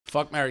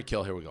Fuck, marry,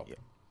 kill. Here we go.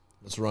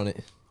 Let's run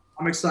it.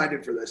 I'm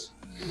excited for this.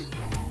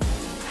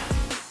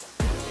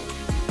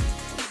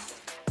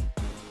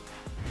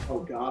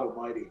 Oh God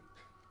Almighty!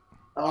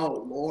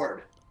 Oh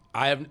Lord!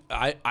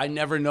 I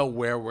never know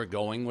where we're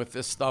going with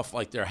this stuff.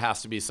 Like there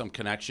has to be some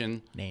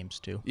connection. Names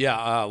too.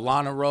 Yeah,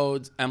 Lana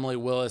Rhoades, Emily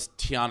Willis,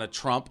 Tiana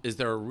Trump. Is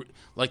there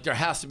like there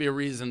has to be a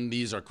reason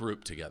these are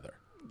grouped together?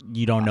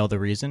 You don't know the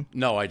reason?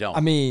 No, I don't.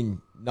 I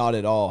mean, not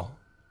at all.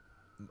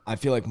 I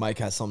feel like Mike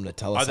has something to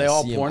tell us. Are they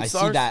all porn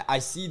stars? I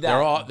see that.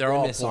 They're all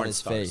porn on his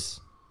stars. face.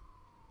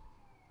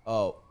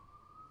 Oh.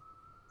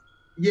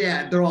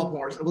 Yeah, they're all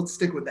porn. Let's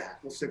stick with that.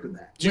 We'll stick with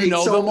that. Do you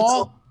know them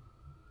all?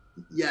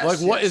 Yes. Like,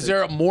 what yes, is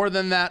there more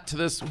than that to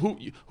this?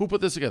 Who put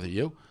this together?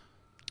 You?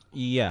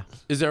 Yeah.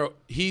 Is there?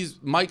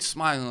 Mike's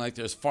smiling like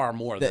there's far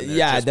more than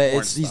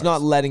he's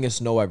not letting us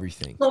know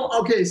everything. So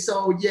okay,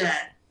 so yeah,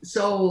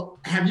 so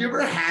have you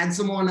ever had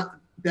someone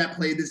that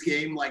played this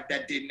game like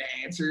that didn't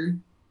answer?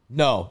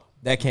 No,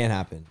 that can't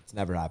happen. It's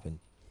never happened.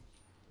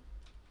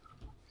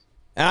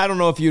 And I don't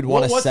know if you'd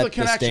want to set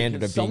the standard of being the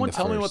first. Someone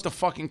tell me what the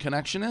fucking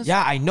connection is?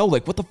 Yeah, I know.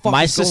 Like, what the fuck?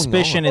 My is going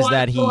suspicion on? is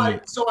that he.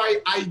 So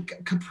I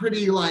could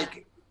pretty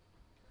like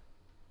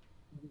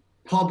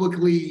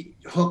publicly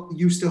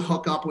used to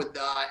hook up with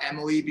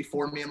Emily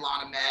before me and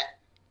Lana met.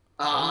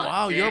 Oh,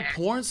 wow, you're a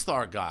porn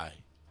star guy.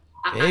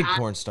 Big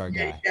porn star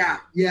guy.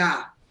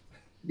 Yeah.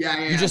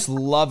 You just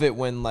love it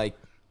when like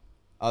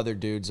other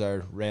dudes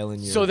are railing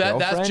you. So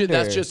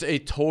that's just a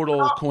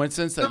total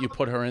coincidence that you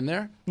put her in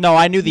there? No,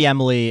 I knew the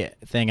Emily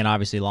thing and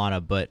obviously Lana,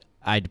 but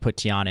I'd put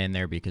Tiana in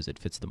there because it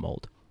fits the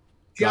mold.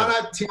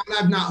 Tiana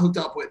I've not hooked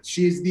up with.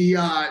 She's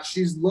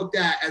she's looked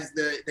at as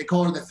they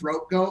call her the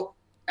throat goat,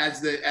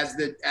 as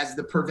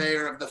the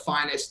purveyor of the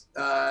finest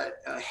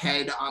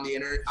head on the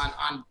internet.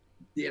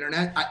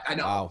 I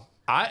know. Wow.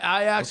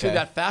 I actually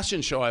that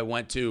fashion show I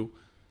went to,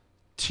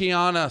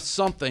 Tiana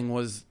something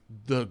was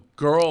the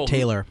girl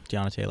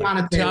Tiana Taylor.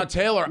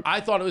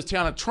 I thought it was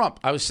Tiana Trump.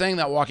 I was saying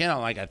that walking in.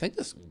 I'm like, I think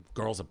this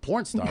girl's a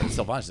porn star. It's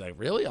so funny. She's like,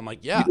 really? I'm like,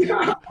 yeah.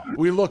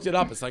 We looked it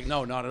up. It's like,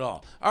 no, not at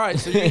all. All right,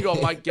 so you can go,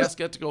 Mike. Guest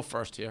get to go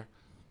first here.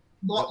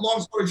 Long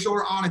story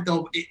short on it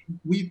though,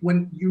 we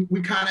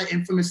kind of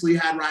infamously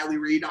had Riley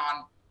Reid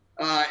on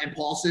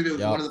Impulsive. It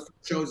was one of the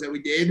first shows that we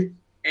did,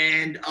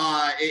 and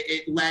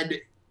it led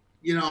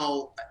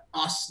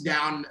us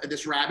down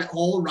this rabbit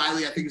hole.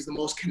 Riley, I think, is the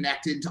most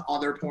connected to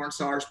other porn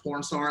star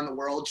in the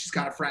world. She's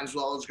kind of friends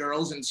with all those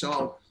girls, and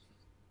so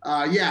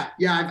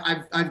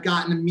I've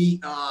gotten to meet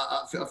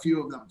a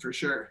few of them for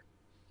sure.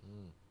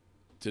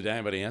 Did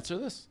anybody answer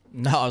this?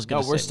 No, I was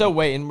gonna. No, we're still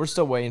waiting. We're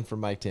still waiting for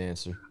Mike to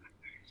answer.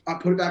 I'll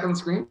put it back on the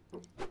screen.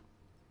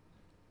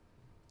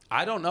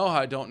 I don't know.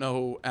 I don't know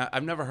who.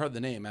 I've never heard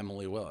the name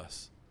Emily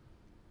Willis.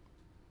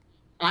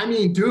 I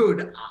mean,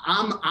 dude,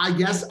 I'm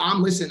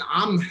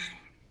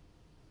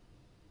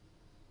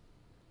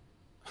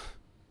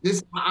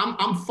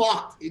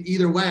fucked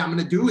either way. I'm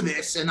gonna do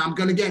this, and I'm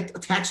gonna get a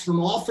text from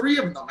all three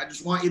of them. I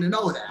just want you to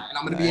know that, and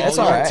I'm gonna be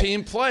a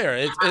team player.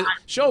 It's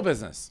show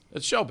business.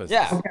 It's show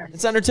business. Yeah, okay.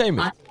 It's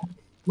entertainment.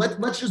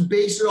 Let's just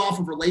base it off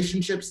of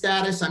relationship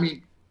status. I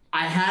mean,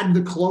 I had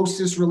the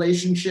closest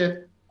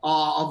relationship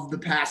of the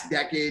past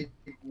decade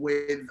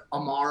with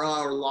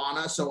Amara or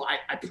Lana, so I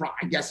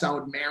guess I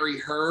would marry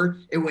her.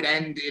 It would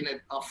end in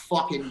a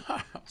fucking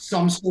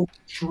some sort of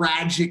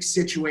tragic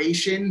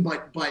situation,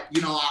 but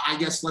I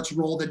guess let's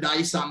roll the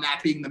dice on that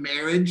being the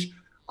marriage.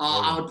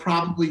 I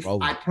probably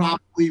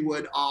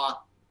would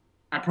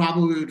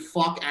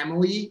fuck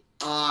Emily.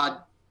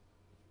 That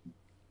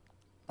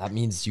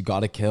means you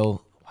gotta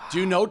kill. Wow. Do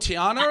you know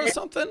Tiana or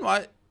something?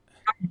 What?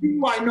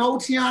 I know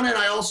Tiana, and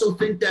I also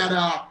think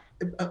that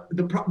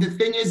the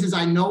thing is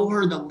I know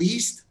her the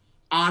least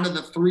out of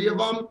the three of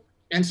them,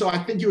 and so I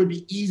think it would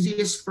be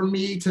easiest for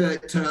me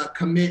to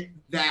commit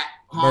that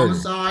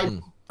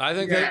homicide.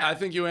 I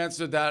think you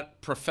answered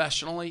that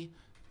professionally,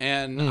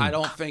 and I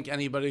don't think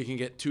anybody can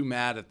get too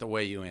mad at the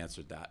way you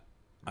answered that.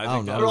 I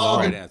think that was the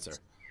right answer.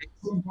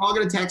 They're all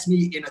gonna text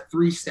me in a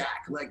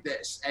 3-stack like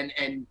this,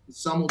 and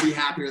some will be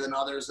happier than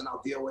others, and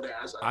I'll deal with it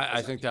as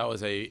I think that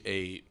was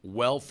a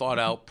well thought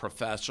out,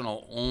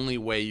 professional, only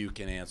way you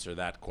can answer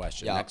that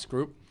question. Yeah. Next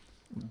group.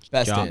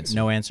 Best answer.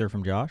 No answer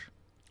from Josh.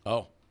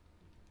 I'll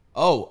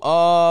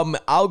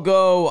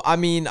go. I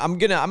mean, I'm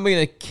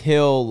gonna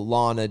kill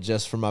Lana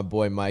just for my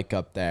boy Mike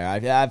up there.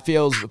 It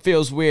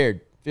feels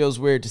weird. Feels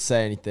weird to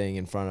say anything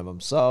in front of him.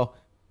 So.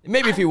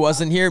 Maybe if he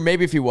wasn't here,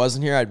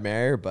 I'd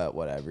marry her, but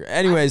whatever.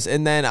 Anyways,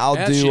 and then I'll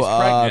do. She's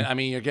pregnant. I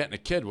mean, you're getting a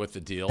kid with the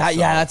deal.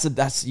 Yeah,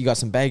 that's you got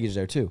some baggage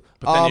there too.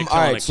 But then all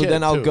right, so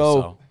then I'll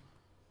go. So.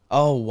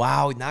 Oh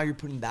wow, now you're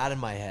putting that in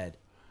my head.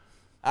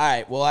 All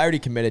right, well I already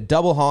committed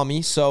double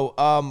homie. So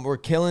we're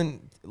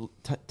killing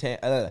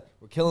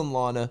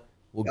Lana.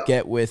 We'll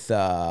get with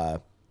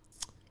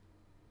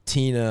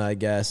Tina, I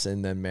guess,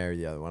 and then marry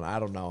the other one. I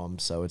don't know him,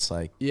 so it's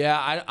like.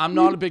 Yeah, I'm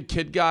not a big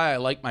kid guy. I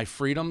like my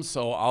freedom,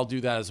 so I'll do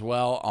that as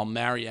well. I'll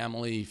marry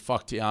Emily,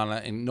 fuck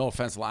Tiana, and no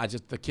offense, I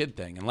just the kid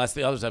thing, unless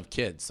the others have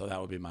kids, so that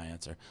would be my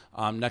answer.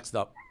 Next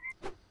up.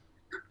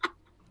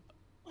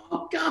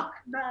 Oh God,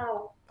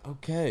 no.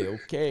 Okay.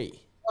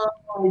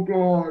 Oh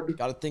God.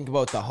 Got to think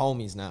about the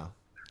homies now.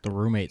 The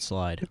roommate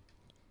slide.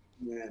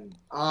 Man.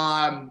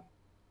 I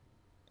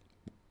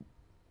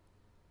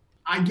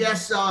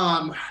guess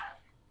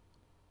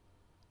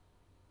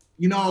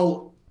you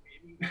know.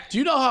 Do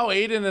you know how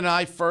Adin and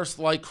I first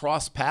like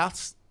crossed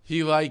paths?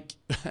 He like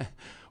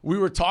we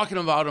were talking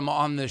about him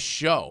on this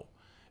show,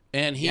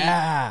 and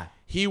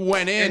he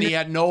went in. He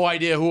had no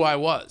idea who I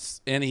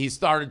was, and he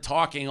started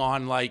talking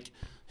on like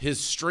his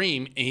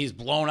stream, and he's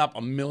blown up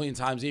a million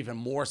times, even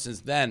more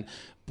since then.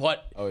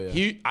 But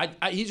he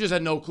just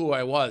had no clue who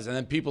I was, and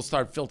then people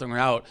started filtering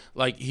out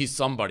like he's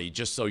somebody,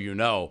 just so you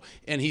know.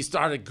 And he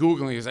started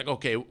Googling. He's like,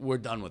 okay, we're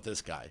done with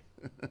this guy.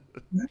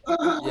 It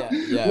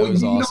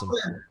was awesome.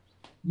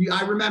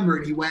 I remember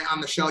it. He went on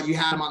the show. You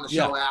had him on the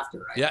show after,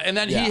 right? Yeah, and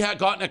then he had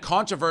gotten a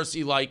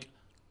controversy like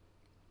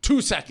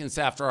 2 seconds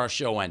after our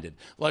show ended.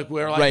 Like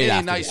we were like,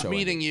 hey, nice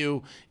meeting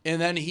you.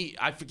 And then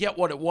I forget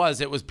what it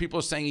was. It was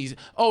people saying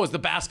it's the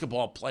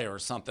basketball player or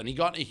something. He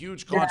got in a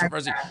huge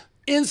controversy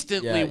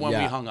instantly when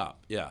we hung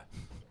up. Yeah.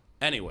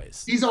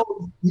 Anyways. He's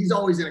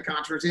always in a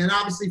controversy. And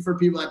obviously for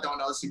people that don't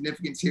know, the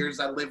significance here is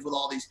I live with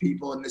all these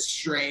people in this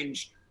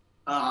strange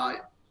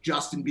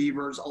Justin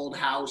Bieber's old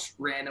house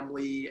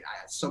randomly.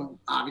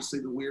 Obviously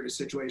the weirdest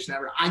situation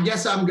ever. I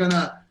guess I'm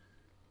gonna.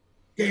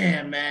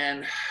 Damn,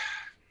 man.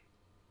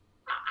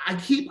 I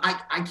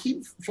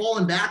keep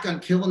falling back on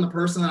killing the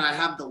person that I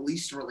have the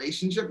least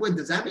relationship with.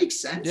 Does that make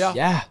sense?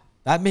 Yeah.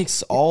 That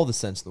makes all the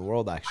sense in the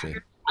world, actually.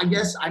 I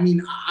guess. I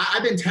mean,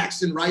 I've been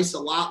texting Rice a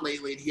lot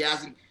lately, and he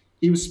hasn't.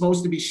 He was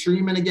supposed to be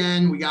streaming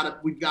again. We've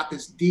got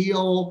this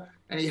deal,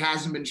 and he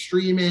hasn't been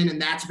streaming,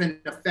 and that's been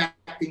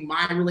affecting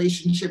my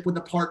relationship with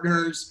the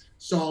partners.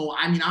 So,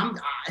 I mean,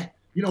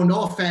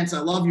 no offense, I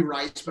love you,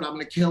 Rice, but I'm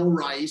gonna kill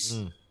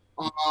Rice.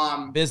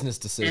 Business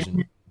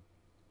decision.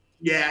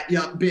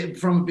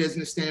 From a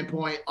business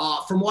standpoint.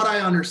 From what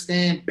I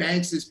understand,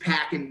 Banks is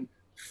packing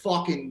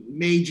fucking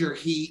major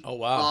heat. Oh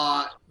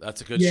wow,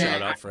 that's a good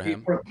shout out for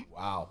him.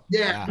 Wow.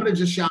 Yeah, I'm gonna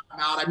just shout him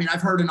out. I mean,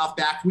 I've heard enough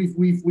back.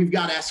 We've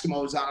got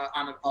Eskimos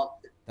on a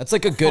That's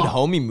like a good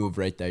homie move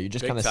right there. You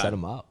just kind of set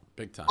him up.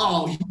 Big time.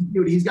 Oh,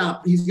 dude, he's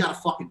got a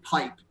fucking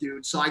pipe,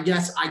 dude. So I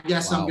guess wow.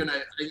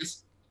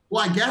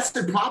 I guess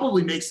it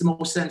probably makes the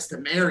most sense to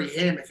marry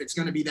him if it's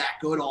gonna be that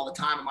good all the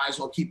time. I might as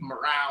well keep him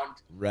around.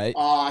 Right.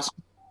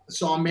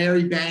 So I'll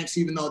marry Banks,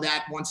 even though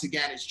that, once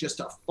again, is just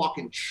a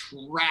fucking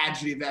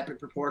tragedy of epic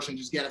proportion.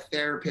 Just get a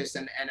therapist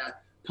and a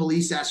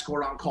police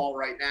escort on call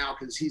right now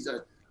because he's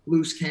a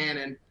loose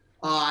cannon.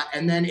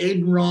 And then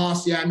Adin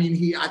Ross,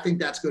 I think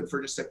that's good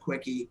for just a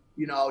quickie,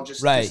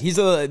 just right. He's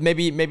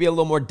maybe a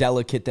little more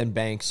delicate than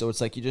Banks, so it's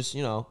like you just,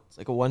 it's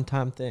like a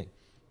one-time thing.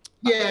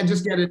 Yeah,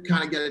 just get it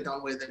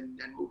done with and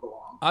move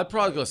along. I'd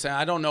probably go say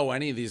I don't know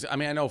any of these. I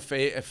mean, I know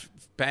if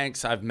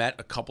Banks I've met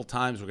a couple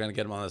times. We're gonna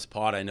get him on this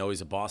pod. I know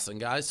he's a Boston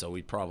guy, so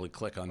we'd probably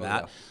click on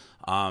that.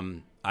 Yeah.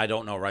 I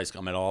don't know Rice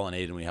Gum at all, and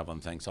Adin we have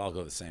on things, so I'll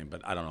go the same.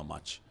 But I don't know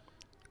much.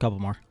 A couple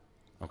more.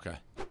 Okay.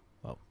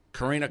 Oh.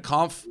 Corinna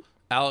Kopf,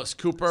 Alex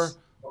Cooper,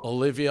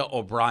 Olivia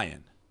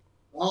O'Brien.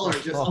 All are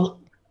just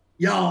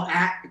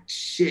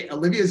shit.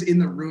 Olivia's in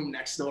the room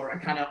next door.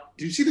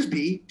 Do you see this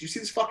bee? Do you see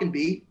this fucking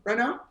bee right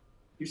now?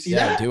 You see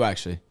that? Yeah, I do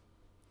actually.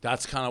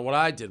 That's kind of what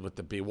I did with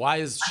the bee. Why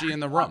is she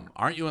in the room?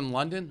 Aren't you in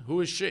London? Who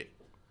is she?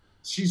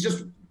 She's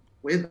just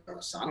with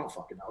us. I don't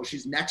fucking know.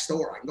 She's next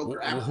door. I can go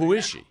grab her. Who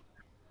is she?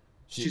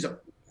 She's a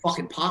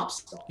fucking pop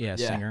star. Yeah,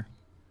 singer.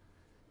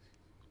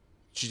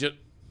 She's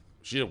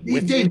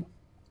with you?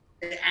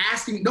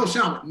 Asking, no, she's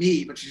not with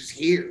me, but she's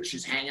here.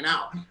 She's hanging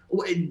out.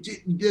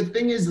 The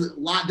thing is,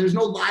 there's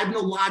no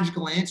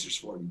logical answers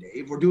for you,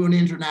 Dave. We're doing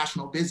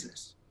international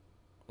business.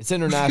 It's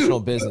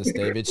international business,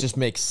 Dave. It just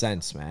makes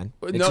sense, man.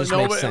 Makes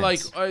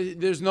sense.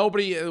 There's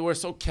nobody. We're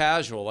so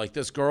casual. Like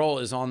this girl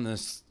is on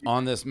this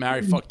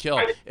marry, fuck,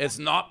 kill. It's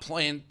not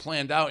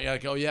planned out. You're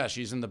like, oh yeah,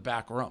 she's in the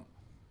back room.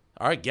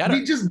 All right, get her.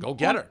 Go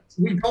get her.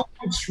 We go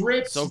on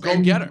trips. So go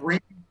get her.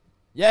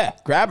 Yeah,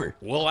 grab her.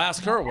 We'll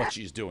ask her what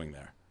she's doing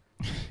there.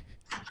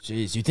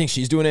 Jeez, you think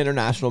she's doing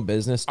international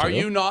business too? Are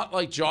you not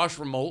like Josh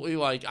remotely?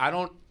 Like I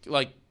don't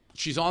like.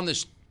 She's on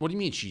this. What do you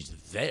mean she's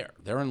there?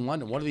 They're in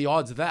London. What are the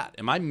odds of that?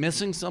 Am I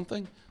missing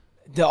something?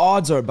 The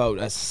odds are about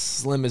as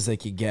slim as they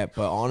could get,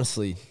 but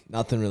honestly,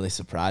 nothing really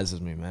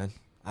surprises me, man.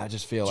 I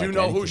just feel like. Do you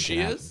know who she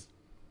is?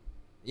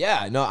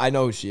 Yeah, no, I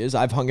know who she is.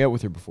 I've hung out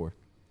with her before.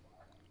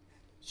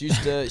 She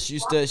used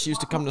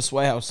to come to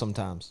Sway House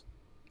sometimes.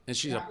 And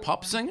she's a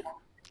pop singer?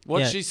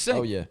 What's she sing?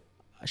 Oh yeah.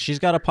 She's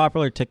got a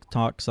popular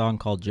TikTok song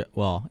called it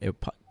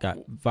got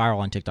viral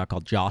on TikTok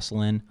called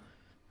Jocelyn.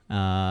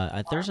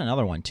 There's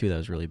another one too that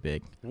was really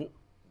big.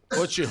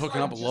 What's she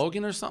hooking up with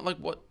Logan or something?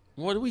 Like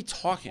what are we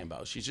talking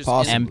about? She's just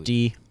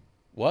empty.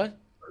 What?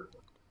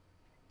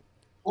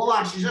 Hold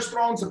on, she's just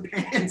throwing some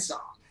pants on.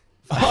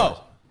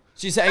 Oh.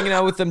 She's hanging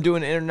out with them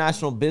doing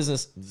international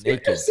business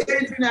naked.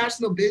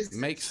 International business.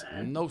 Makes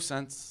no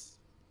sense.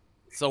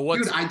 So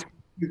what's...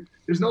 Dude,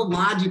 There's no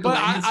logical But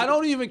answer. I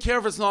don't even care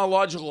if it's not a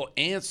logical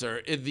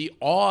answer. The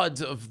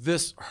odds of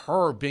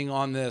her being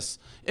on this,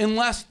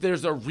 unless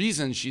there's a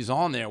reason she's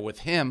on there with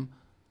him.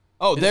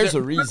 Oh, there's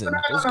a reason.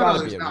 There's got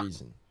to be a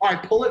reason. All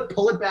right, pull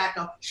it back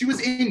up. She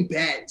was in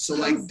bed, so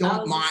like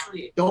don't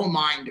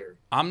mind her.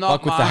 I'm not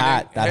Fuck with the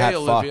hat. That hat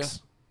Olivia.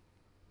 fucks.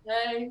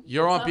 Hey,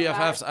 You're on what's up, BFFs.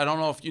 guys? I don't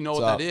know if you know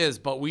what What's up? that is,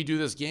 but we do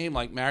this game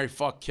like Marry,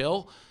 Fuck,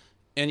 Kill,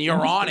 and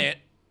you're on it,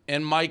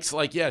 and Mike's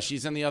like, yeah,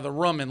 she's in the other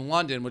room in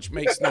London, which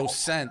makes no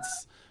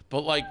sense.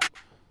 But like,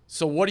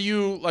 so what are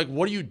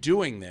you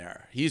doing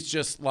there? He's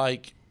just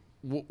like,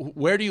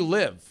 where do you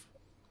live?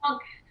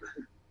 Punk.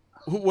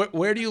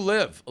 Where do you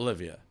live,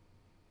 Olivia?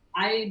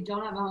 I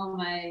don't have a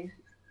home. I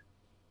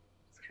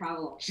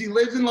travel. She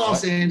lives in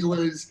Los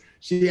Angeles.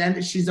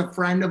 She's a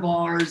friend of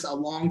ours, a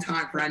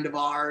longtime friend of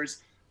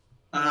ours.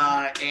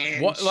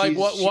 And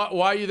why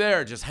are you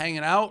there? Just hanging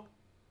out?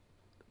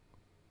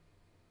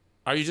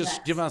 Are you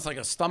just giving us like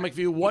a stomach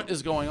view? What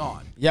is going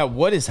on? Yeah,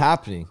 what is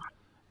happening?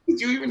 Did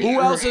you even Who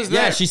hear else her? is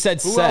there? Yeah, she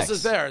said Who sex. else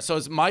is there? So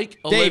it's Mike,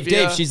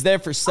 Olivia. Dave, she's there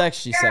for sex,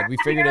 she said. We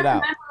figured it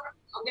out.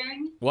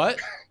 What?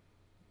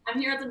 I'm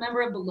here as a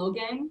member of the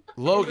Logan.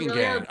 Logan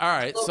gang. All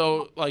right.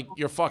 So like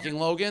you're fucking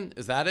Logan?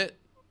 Is that it?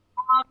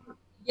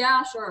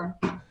 Yeah, sure.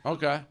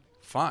 Okay.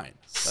 Fine.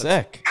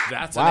 Sick.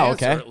 That's Wow, an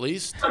answer okay. at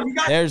least. So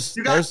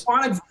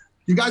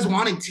you guys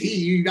wanted tea.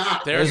 You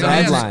got it. There's There's an a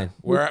answer. headline.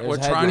 We're There's a trying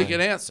to headline. get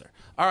an answer.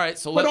 All right.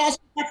 So But also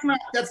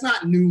that's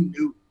not new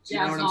news. You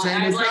know what I'm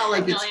saying? It's not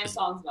like it's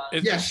songs about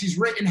it. yeah. She's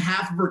written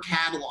half of her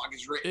catalog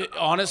is written.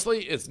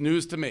 honestly, it's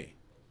news to me.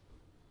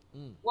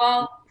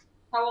 Well,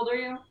 how old are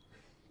you?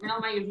 You're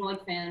not my usual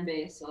like fan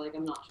base, so like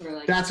I'm not sure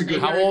like. That's a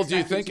good- How old do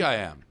you think I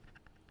am?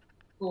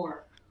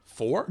 4.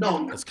 4?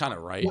 No. That's kind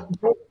of right.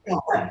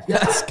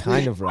 That's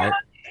kind of right.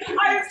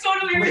 I'm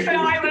totally a fan.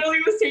 I literally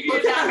was taking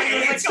it down. I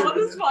was like, come on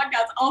this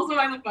podcast. Also,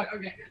 I look like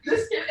okay.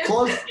 This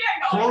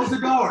Close the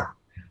door.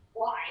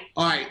 Why?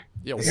 All right.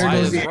 Yeah, Here why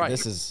goes is the- right?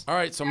 This is All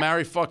right, so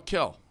marry, fuck,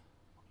 kill.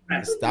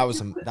 that was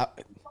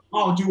that.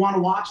 Oh, do you want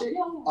to watch it?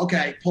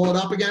 Okay, pull it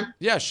up again.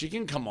 Yeah, she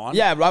can come on.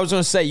 Yeah, I was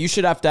gonna say you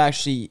should have to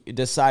actually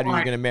decide who you're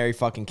Alright. gonna marry,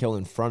 fucking kill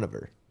in front of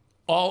her.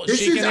 Oh, This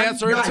she is can a-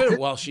 answer it guys, too. this-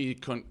 Well, she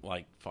couldn't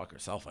like fuck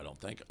herself, I don't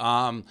think.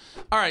 All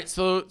right,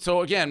 so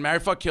again, marry,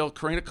 fuck, kill.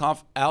 Corinna,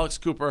 Kopf, Alex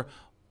Cooper,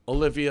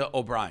 Olivia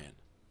O'Brien.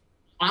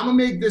 I'm gonna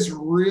make this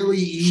really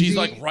easy. She's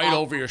like right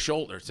over your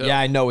shoulder too. Yeah,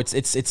 I know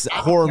it's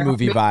horror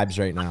movie vibes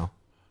right now.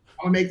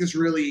 I'm gonna make this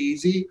really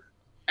easy.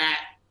 At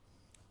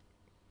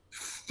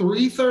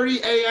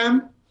 3:30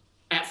 a.m.,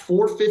 at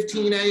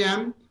 4:15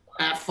 a.m.,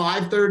 at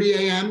 5:30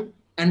 a.m.,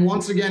 and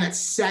once again at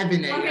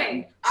 7 a.m.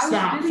 Okay, I was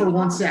Stop really for 1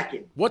 wrong.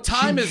 second. What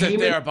time She is it came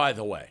there, in- by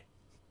the way?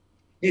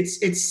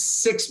 It's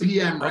 6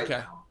 p.m. right Okay.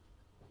 now.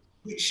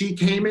 She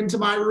came into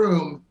my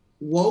room,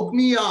 woke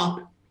me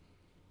up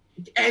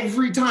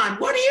every time.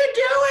 What are you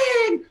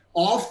doing?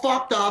 All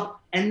fucked up.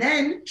 And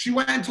then she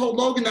went and told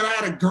Logan that I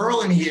had a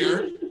girl in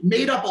here,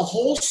 made up a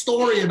whole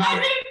story about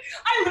it.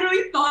 I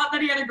literally thought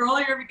that he had a girl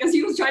here because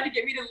he was trying to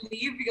get me to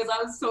leave because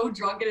I was so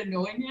drunk and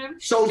annoying him.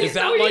 So Is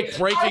that like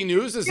breaking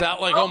news? Is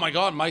that like, oh my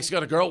God, Mike's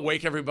got a girl,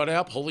 wake everybody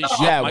up? Holy shit.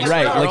 Yeah, Mike's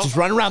right. got a Like girl? just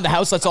run around the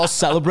house. Let's all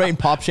celebrate and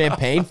pop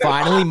champagne.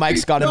 Finally,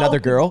 Mike's got another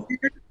girl.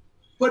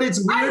 But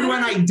it's weird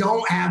when I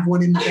don't have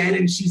one in bed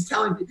and she's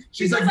telling me,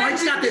 she's like,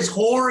 Mike's got this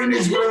whore in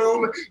his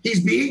room. He's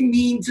being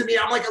mean to me.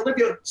 I'm like,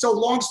 Olivia, so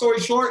long story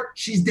short,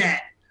 she's dead.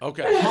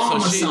 Okay. So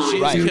Homicide.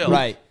 she's Right, killed.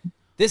 right.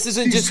 This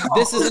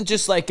isn't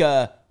just like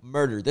a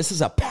murder. This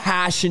is a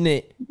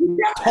passionate,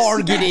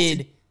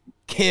 targeted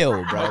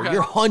kill, bro. Okay.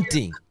 You're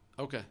hunting.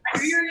 Okay. I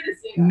knew you were gonna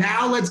say that.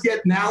 Now let's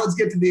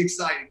get to the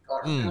exciting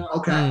part.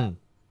 Okay. Mm.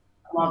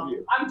 I love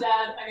you. I'm dead.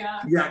 I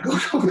got. Yeah, go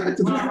back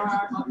to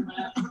that.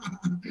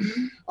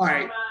 All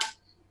right.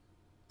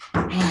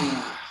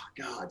 Oh,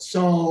 God.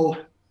 So,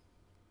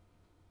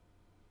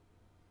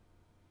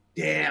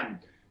 damn.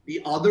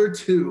 The other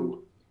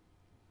two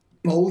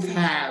both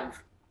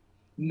have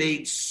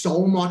made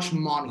so much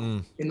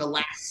money in the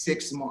last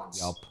 6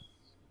 months. Yup.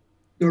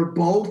 They're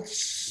both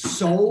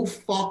so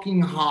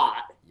fucking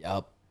hot.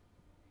 Yup.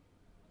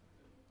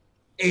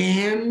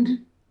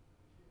 And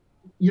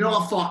you know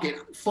what? Fuck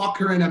it. Fuck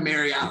her and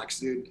marry Alex,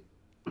 dude.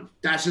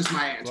 That's just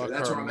my answer. Fuck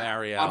That's her, what I'm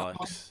marry at.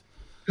 Alex.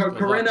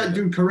 Corinna,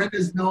 dude,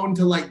 Corinna's known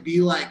to like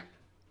be like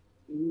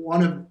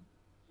one of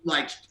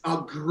like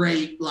a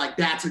great, like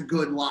that's a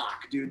good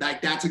lock, dude.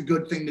 Like that's a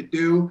good thing to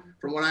do.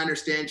 From what I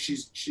understand,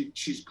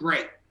 she's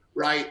great,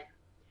 right?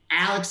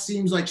 Alex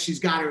seems like she's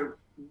got her,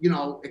 you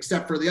know,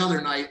 except for the other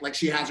night, like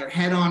she has her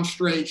head on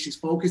straight. She's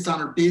focused on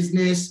her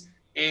business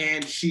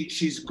and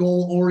she's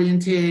goal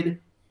oriented.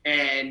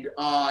 And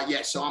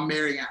yeah, so I'm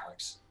marrying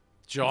Alex.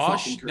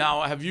 Josh, Fucking great.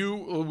 now have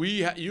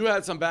you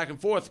had some back and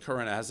forth,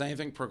 Corinna. Has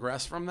anything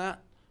progressed from that?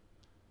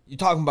 You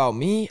talking about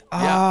me?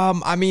 Yeah.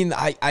 I mean,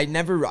 I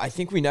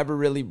think we never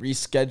really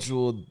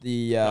rescheduled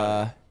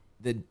the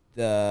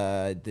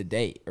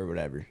date or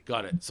whatever.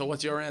 Got it. So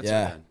what's your answer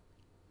Yeah. then?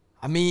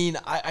 I mean,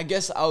 I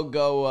guess I'll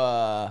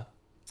go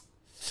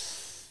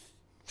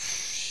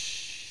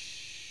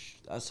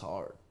that's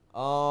hard.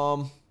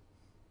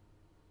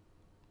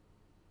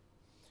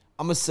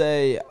 I'm gonna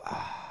say,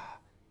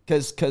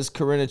 because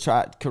Corinna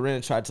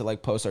tried to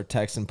like post our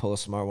text and pull a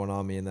smart one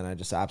on me, and then I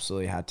just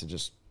absolutely had to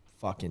just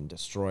fucking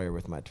destroy her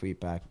with my tweet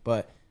back.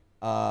 But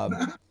nah,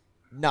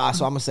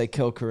 so I'm gonna say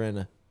kill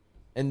Corinna,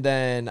 and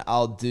then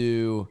I'll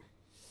do.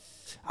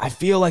 I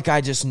feel like I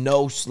just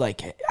know,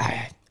 like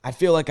I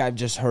feel like I've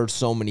just heard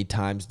so many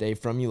times, Dave,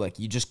 from you, like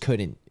you just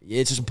couldn't.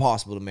 It's just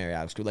impossible to marry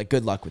Alex Cooper. Like,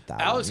 good luck with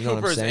that. Alex you know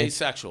Cooper is saying?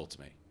 asexual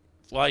to me.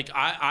 Like,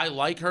 I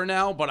like her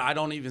now, but I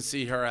don't even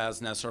see her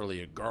as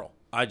necessarily a girl.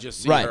 I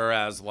just see her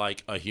as,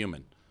 like, a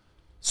human.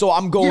 So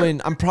I'm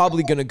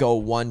probably going to go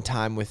one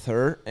time with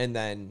her, and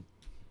then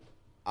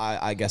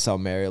I guess I'll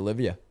marry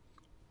Olivia.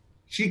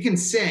 She can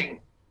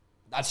sing.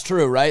 That's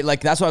true, right?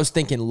 Like, that's what I was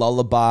thinking,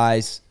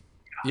 lullabies.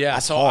 Yeah,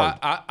 that's so hard.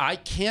 I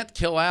can't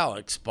kill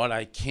Alex, but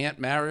I can't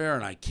marry her,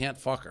 and I can't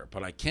fuck her,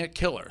 but I can't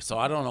kill her. So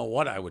I don't know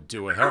what I would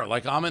do with her.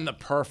 Like, I'm in the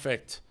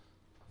perfect...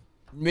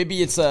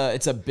 Maybe it's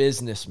a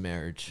business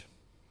marriage.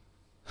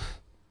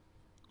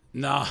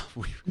 Nah,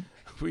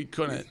 we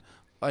couldn't.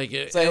 Like,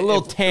 it's like a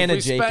little Tana Jake.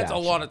 If we spent action. a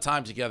lot of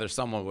time together,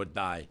 someone would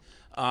die.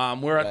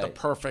 We're at the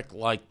perfect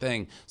like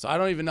thing. So I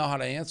don't even know how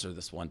to answer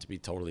this one, to be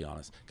totally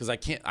honest, because I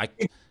can't.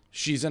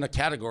 She's in a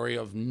category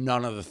of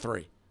none of the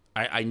three.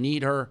 I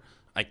need her.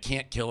 I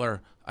can't kill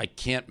her. I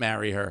can't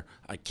marry her.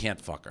 I can't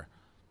fuck her.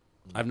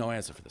 I have no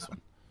answer for this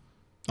one.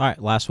 All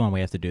right, last one. We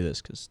have to do this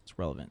because it's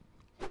relevant.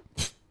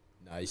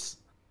 Nice.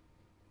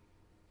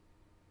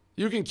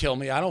 You can kill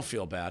me. I don't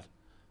feel bad.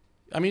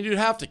 I mean, you'd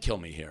have to kill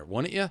me here,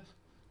 wouldn't you?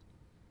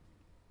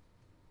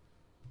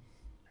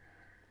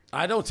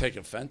 I don't take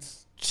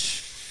offense.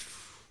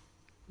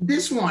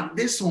 This one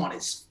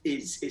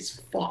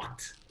is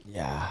fucked.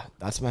 Yeah,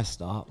 that's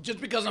messed up. Just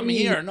because I'm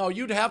here, no,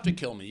 you'd have to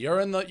kill me. You're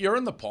in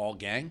the Paul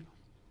gang.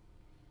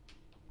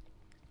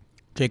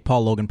 Jake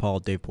Paul, Logan Paul,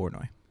 Dave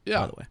Portnoy. Yeah.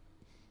 By the way.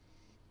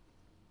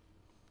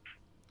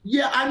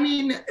 Yeah, I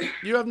mean,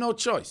 you have no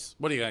choice.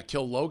 What are you gonna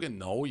kill Logan?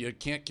 No, you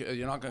can't.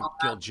 You're not gonna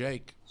kill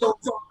Jake. So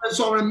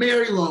I'm gonna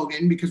marry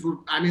Logan because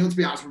let's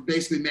be honest, we're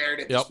basically married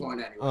at this point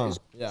anyways.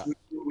 Yeah.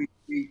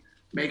 We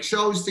make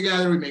shows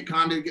together. We make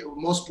content.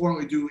 Most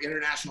importantly, we do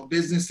international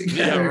business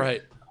together. Yeah,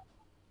 right.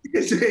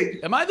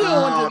 Am I the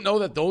only one that didn't know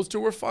that those two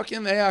were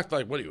fucking? They act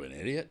like, what are you, an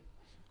idiot?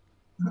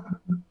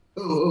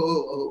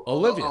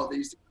 Olivia.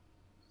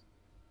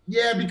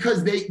 Yeah,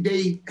 because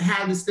they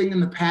had this thing in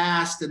the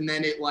past, and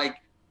then it like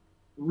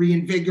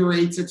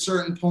reinvigorates at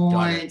certain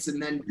points,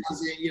 and then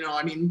doesn't.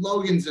 I mean,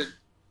 Logan's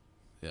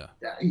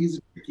he's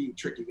a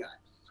tricky guy.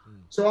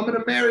 So I'm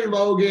gonna marry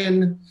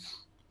Logan.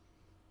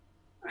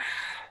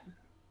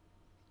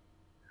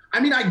 I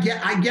mean,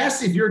 I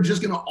guess if you're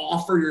just gonna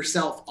offer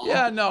yourself up.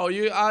 Yeah, no,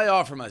 I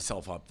offer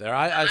myself up there.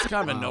 It's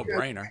kind of a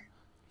no-brainer.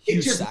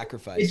 Huge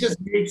sacrifice. It just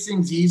makes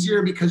things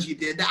easier because you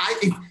did that.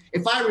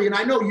 If I were, and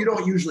I know you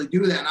don't usually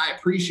do that, and I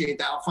appreciate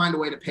that. I'll find a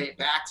way to pay it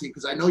back to you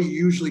because I know you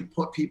usually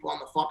put people on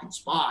the fucking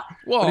spot.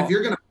 Well, but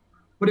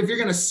if you're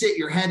gonna sit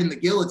your head in the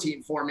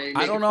guillotine for me,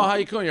 I don't know how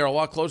you can. You're a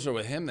lot closer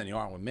with him than you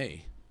are with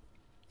me.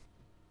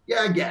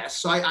 Yeah, I guess.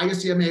 So I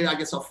guess maybe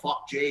I'll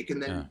fuck Jake and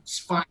then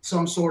find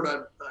some sort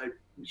of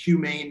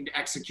humane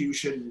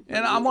execution.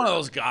 And I'm one of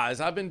those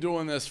guys. I've been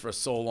doing this for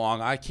so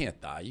long. I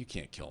can't die. You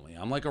can't kill me.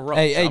 I'm like a roach.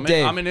 Hey,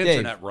 Dave, I'm an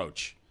internet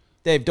roach.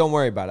 Dave, don't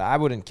worry about it. I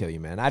wouldn't kill you,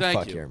 man. I'd Thank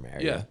fuck you. you or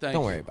marry Yeah, you. thank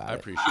Don't you. worry about I it.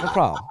 appreciate it. No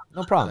problem.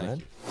 No problem,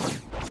 man.